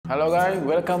Hello guys,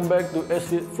 welcome back to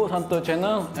SC Food Hunter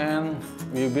channel, and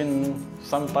we've been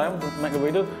some time to make a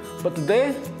video, but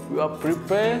today we are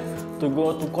prepared to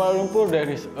go to Kuala Lumpur.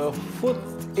 There is a food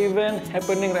event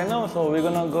happening right now, so we're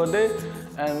gonna go there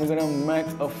and we're gonna make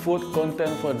a food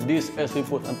content for this SC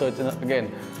Food Hunter channel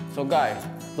again. So guys,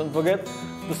 don't forget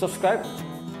to subscribe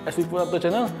SC Food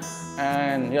Hunter channel,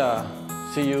 and yeah,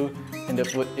 see you in the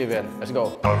food event. Let's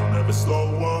go. I don't ever slow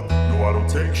up, no I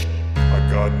don't take shit. I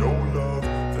got no love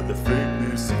for the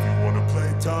fakeness. If you wanna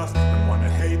play tough and wanna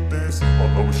hate this,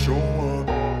 I'll always show up.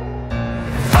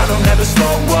 I don't ever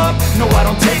slow up, no I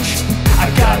don't take shit. I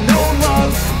got no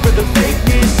love for the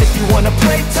fakeness. If you wanna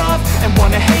play tough and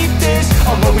wanna hate this,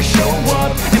 I'll always show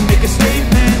up and make a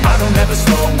statement. I don't ever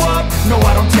slow up, no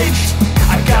I don't take shit.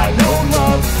 I got no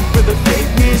love for the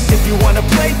fakeness. If you wanna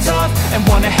play tough and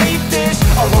wanna hate this,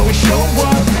 I'll always show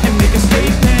up and make a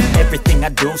statement. Everything I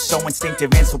do so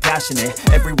instinctive and so passionate.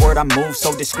 Every word I move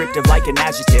so descriptive like an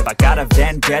adjective. I got a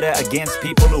vendetta against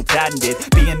people who patented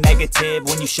being negative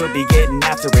when you should be getting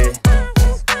after it.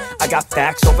 I got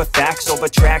facts over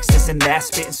tracks, this and that,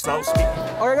 spitting slow, speaking.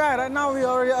 Alright guys, right now we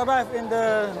already arrived in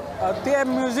the TM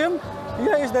MUZIUM.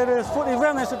 Here is the food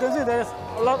event. As you can see, there is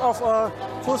a lot of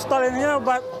food stall in here,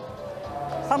 but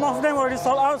some of them already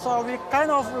sold out, so we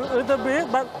kind of a little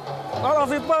bit, but a lot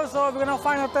of people, so we're gonna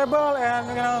find a table and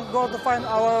we're gonna go to find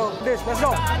our dish. Let's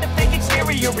go. The fake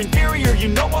exterior, inferior, you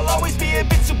know I'll always be a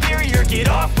bit superior. Get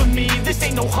off of me, this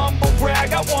ain't no humble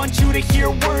brag. I want you to hear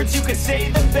words, you can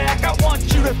say them back. I want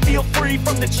you to feel free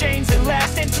from the chains at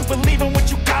last, and to believe in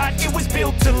what you got, it was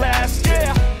built to last,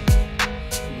 yeah.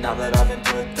 Now that I've been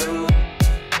put through,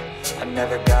 I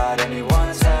never got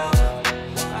anyone's help.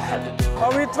 I had to do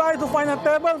We tried to find a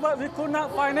table, but we could not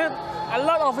find it. A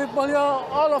lot of people here,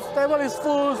 all of the table is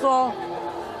full, so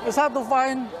it's hard to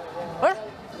find.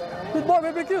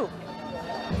 pitboybbq.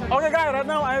 Okay guys, right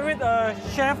now I'm with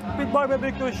chef,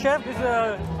 pitboybbq chef. This is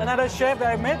another chef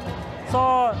that I met.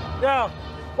 So yeah,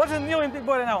 what's new in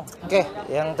Pitboy right now? Okay,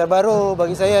 yang terbaru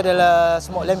bagi saya adalah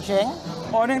smoke lamb shank.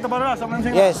 Oh, ini yang terbaru lah, smoke lamb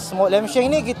shank. Yes, smoke lamb shank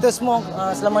ni kita smoke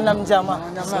selama 6 jam lah.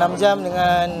 6 jam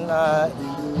dengan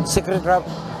secret rub.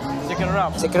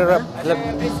 Secret rub.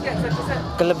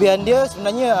 Kelebihan dia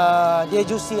sebenarnya dia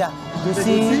juicy lah.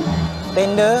 Juicy,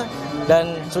 tender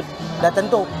dan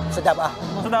tentu sedap lah.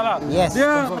 Sedap lah. Yes.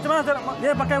 Dia macam mana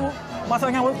dia pakai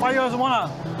masak dengan wood fire semua lah.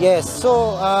 Yes.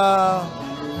 So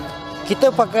kita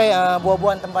pakai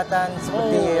buah-buahan tempatan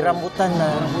seperti rambutan,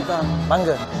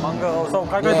 mangga. Oh, so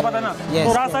kayu tempatan lah. Yes.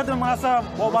 So rasa tu memang rasa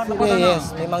buah-buahan tempatan lah. Yes,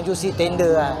 memang juicy,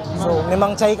 tender lah. So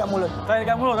memang cair kat mulut. Cair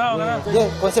kat mulut lah. Dia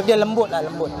konsep dia lembut lah,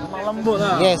 lembut. Memang lembut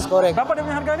lah. Yes, correct. Berapa dia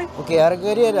punya harga ni? Okey, harga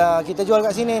dia kita jual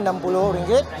kat sini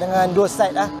RM60 dengan 2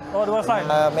 side lah. Oh, 2 side.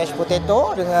 Mashed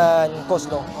potato dengan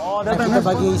coleslaw. Oh, dan kita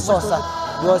bagi sos lah.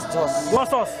 2 sos. 2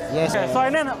 sos. Yes. Okay. So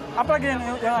ini apa lagi yang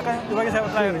akan dibagi saya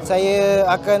try ni? Saya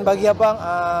akan bagi abang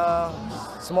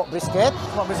smoke brisket.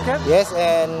 Smoke brisket? Yes,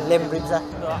 and lamb ribs lah.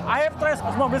 I have tried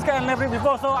smoke brisket and lamb ribs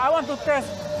before, so I want to test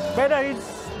whether it's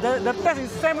the taste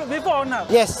is same before or not.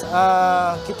 Yes,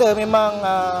 kita memang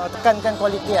tekankan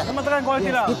kualiti lah. Memang tekankan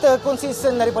kualiti lah. Kita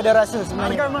konsisten daripada rasa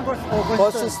sebenarnya.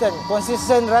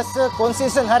 Konsisten rasa,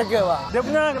 konsisten harga bang. Dia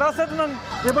punya rasa tu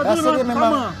daripada dulu memang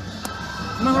sama.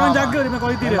 Memang orang jaga dia punya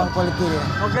kualiti dia. Memang kualiti dia.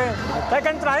 Okey. Saya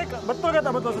akan try, betul ke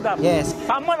tak betul sedap? Yes.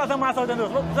 Sama tak sama rasa macam tu.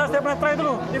 Saya pernah try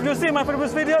dulu. If you see my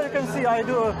previous video, you can see I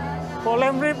do for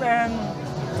lamb rib and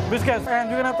brisket.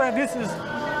 And you're gonna try this is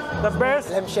the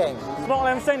best. Lamb shank. Smoke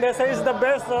lamb shank, they say is the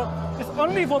best. So it's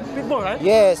only for Pitboy, right?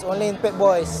 Yes, only in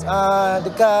Pitboys.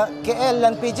 Dekat KL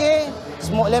dan PJ,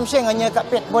 smoke lamb shank hanya kat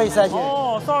Pitboy saja.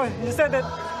 Oh, so you said that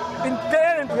in KL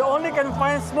you only can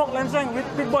find smoke lamb shank with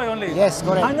Pitboy only? Yes,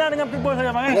 correct. Hanya dengan Pitboy saja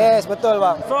bang? Yes, betul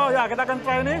bang. So ya, kita akan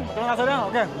try ni. Tengok rasa dia.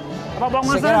 Okey. Apa buang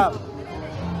masa?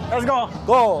 Let's go.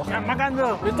 Go. Ya, makan tu.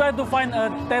 We tried to find a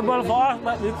table for us,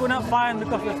 but we could not find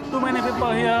because there's too many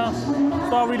people here.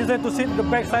 So we decided to sit the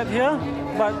back side here.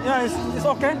 But yeah, it's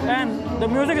okay. And the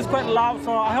music is quite loud,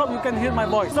 so I hope you can hear my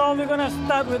voice. So we're gonna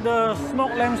start with the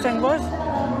smoked lamb shank first.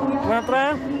 We're gonna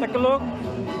try. Take a look.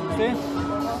 See.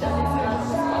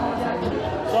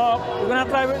 So we're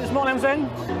gonna try with the smoked lamb shank.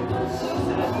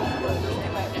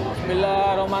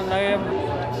 Bismillahirrahmanirrahim.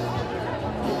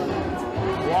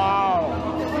 Wow.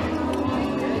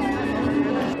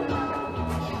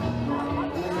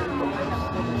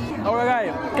 Alright guys,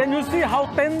 can you see how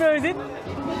tender is it?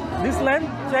 This lamb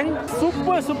shank,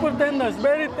 super tender,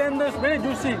 very tender, very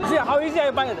juicy. See how easy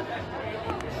I bite it.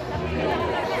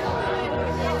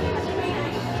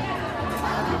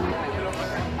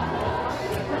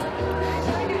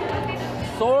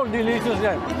 So delicious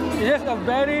guys. It has a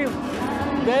very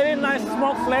Very nice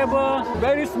smoke flavor,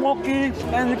 very smoky,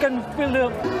 and you can feel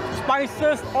the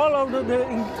spices, all of the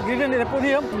ingredients they put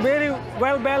here. Very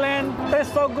well balanced,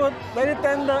 tastes so good, very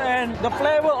tender, and the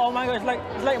flavor, oh my god, it's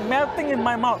like melting in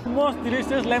my mouth. Most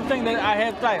delicious lamb shank that I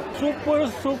have tried. Super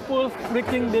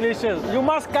freaking delicious. You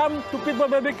must come to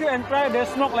pitboybbq and try the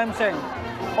smoked lamb shank.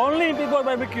 Only in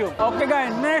pitboybbq. Okay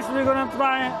guys, next we're gonna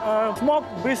try smoked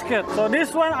brisket. So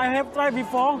this one I have tried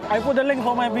before. I put the link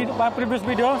for my previous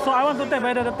video. So I want to test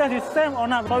whether the taste is same or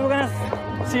not. So we're gonna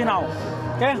see now.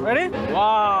 Okay, ready?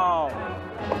 Wow,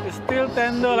 it's still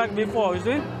tender like before. You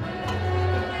see?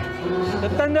 The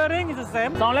tendering is the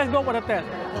same. Now let's go for the test.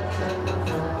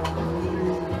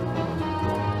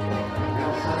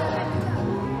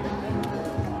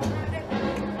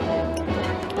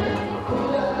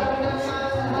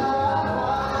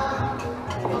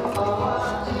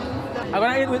 I'm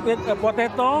gonna eat with a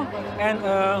potato and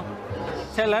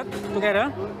salad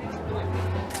together,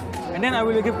 and then I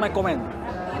will give my comment.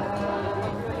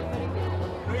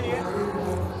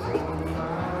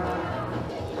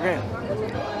 Okay.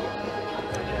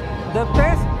 The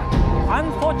taste,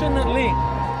 unfortunately,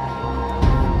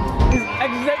 is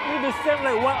exactly the same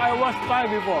like what I was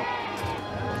trying before.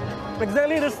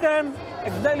 Exactly the same,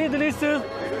 exactly delicious.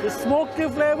 The smoky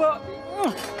flavor.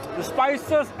 The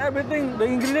spices, everything, the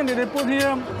ingredients that they put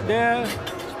here, the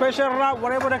special wrap,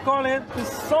 whatever they call it,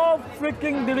 is so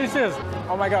freaking delicious.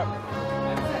 Oh my god.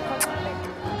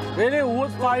 Really wood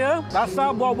fire,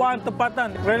 rasa buah-buahan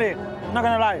tempatan. Really, not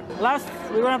gonna lie. Last,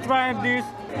 we're gonna try this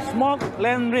smoked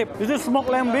lamb rib. This is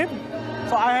smoked lamb rib.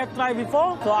 So I have tried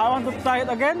before, so I want to try it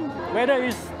again, whether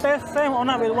it tastes same or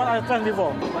not with what I tried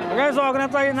before. Okay, so I'm gonna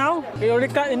try it now. We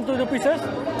already cut into the pieces.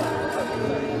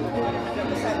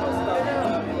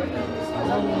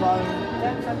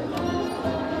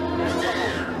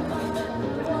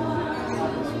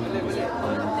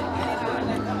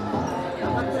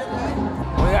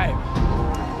 Okay.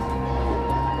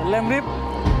 The lamb rib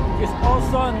is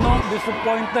also not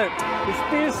disappointed. It's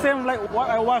still same like what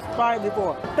I was trying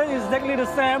before. It's exactly the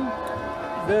same.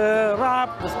 The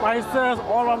wrap, the spices,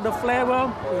 all of the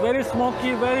flavor, very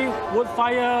smoky, very wood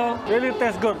fire, really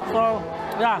tastes good. So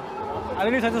yeah, I'm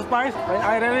really satisfied.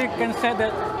 I really can say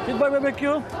that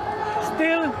pitboybbq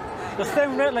still the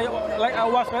same rate like I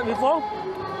was right before.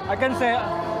 I can say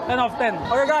 10 of 10.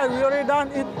 Okay guys, we already done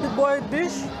eat pitboy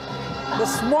dish, the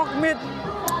smoked meat.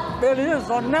 Very delicious.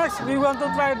 So next we want to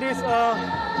try this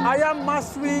ayam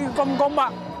maswi from Gombak.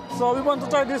 So we want to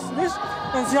try this dish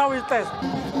and see how it tastes.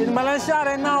 In Malaysia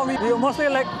right now we mostly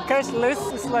like cashless.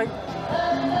 It's like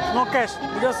no cash,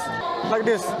 just like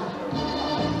this.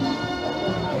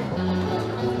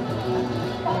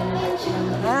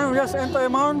 And we just enter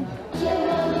amount.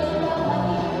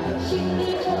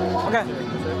 Okay.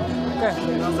 Okay.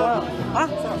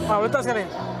 Letak sekali.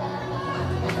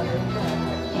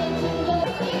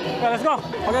 Okay, let's go.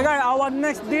 Okay guys, our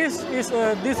next dish is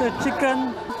this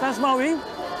chicken tasmawi.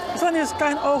 This one is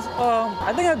kind of,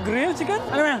 I think a grilled chicken.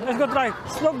 Anyway, let's go try.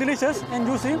 It looks delicious and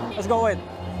juicy. Let's go wait.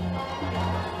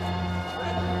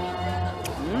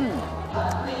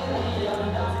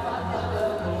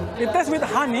 It tastes with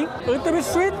honey, a little bit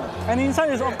sweet, and inside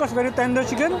is of course very tender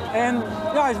chicken, and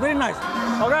yeah, it's very nice.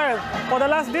 Okay, for the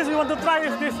last dish we want to try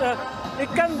is this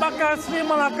ikan bakar Sri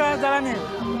Malacca Jalani.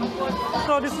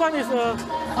 So this one is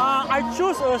I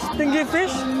choose a stingy fish.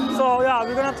 So yeah,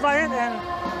 we're gonna try it and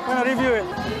we're gonna review it.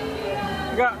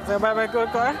 Enggak, saya bayar kau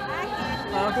kan?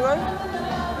 Itu kan?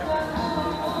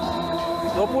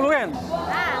 20 kan?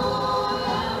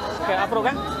 Okay, approve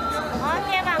kan?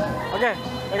 Oke bang. Okay,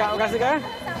 terima kasih kan?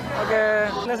 Okay,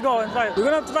 let's go and try it.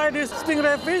 We're gonna try this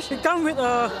stingray fish. It comes with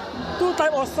two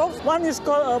types of sauce. One is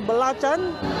called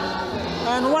belacan,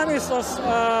 and one is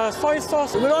soy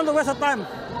sauce. We don't want to waste time.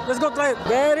 Let's go try it.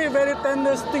 Very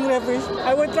tender stingray fish.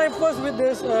 I will try first with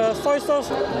this soy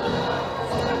sauce.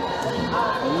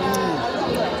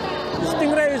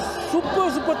 Stingray is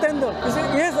super tender. It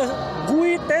has a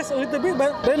gooey taste a little bit,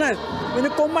 but very nice. When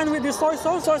you combine with the soy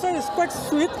sauce is quite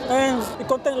sweet and it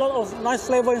contains a lot of nice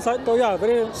flavor inside. So yeah,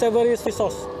 very savory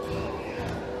sauce.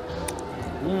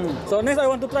 So next I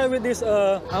want to try with this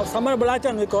sambal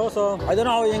belacan we call. So I don't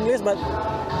know how in English, but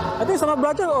I think sambal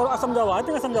belacan or asam Jawa. I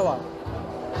think asam Jawa.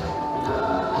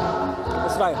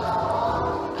 Let's try.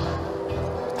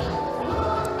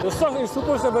 The sauce is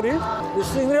super savory. The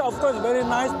stingray of course very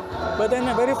nice, but then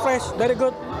very fresh, very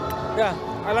good. Yeah,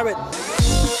 I love it.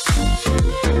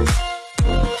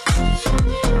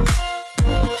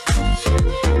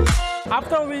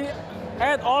 After we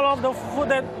add all of the food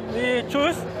that we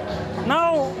choose,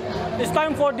 now it's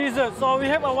time for dessert. So we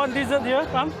have one dessert here.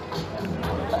 Come.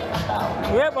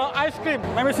 We have ice cream,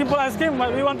 maybe simple ice cream,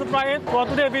 but we want to try it for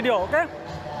today's video, okay?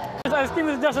 This ice cream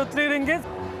is just a 3 ringgit.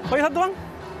 Bagi satu bang?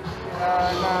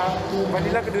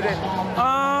 Vanilla ke durian?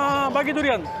 Bagi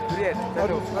durian. Durian,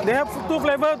 satu. They have 2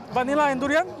 flavor, vanilla and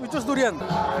durian. We choose durian.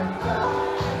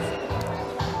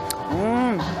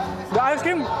 The ice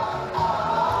cream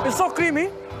is so creamy.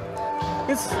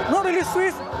 It's not really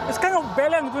sweet. It's kind of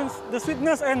balanced between the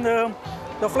sweetness and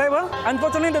the flavor.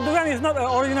 Unfortunately, the durian is not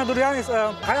original durian. It's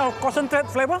a kind of concentrate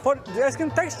flavor. For the ice cream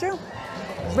texture,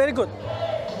 it's very good.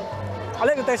 I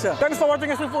like the texture. Thanks for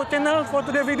watching our food channel for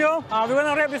today's video. We're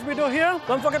gonna wrap this video here.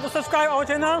 Don't forget to subscribe our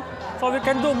channel so we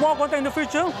can do more content in the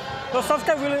future. So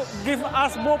subscribe will give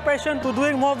us more passion to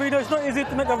doing more videos. It's not easy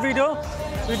to make a video.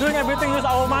 We're doing everything use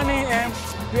our money and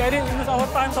we edit use our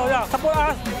time. So yeah, support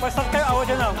us by subscribe our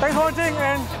channel. Thanks for watching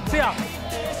and see ya.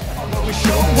 We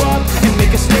show up and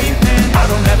make a statement. I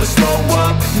don't ever slow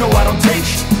up, no I don't take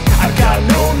sh**. I got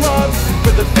no love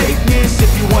for the fakeness. If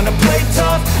you wanna play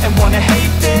tough and wanna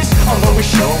hate this, I'll always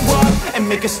show up and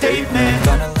make a statement.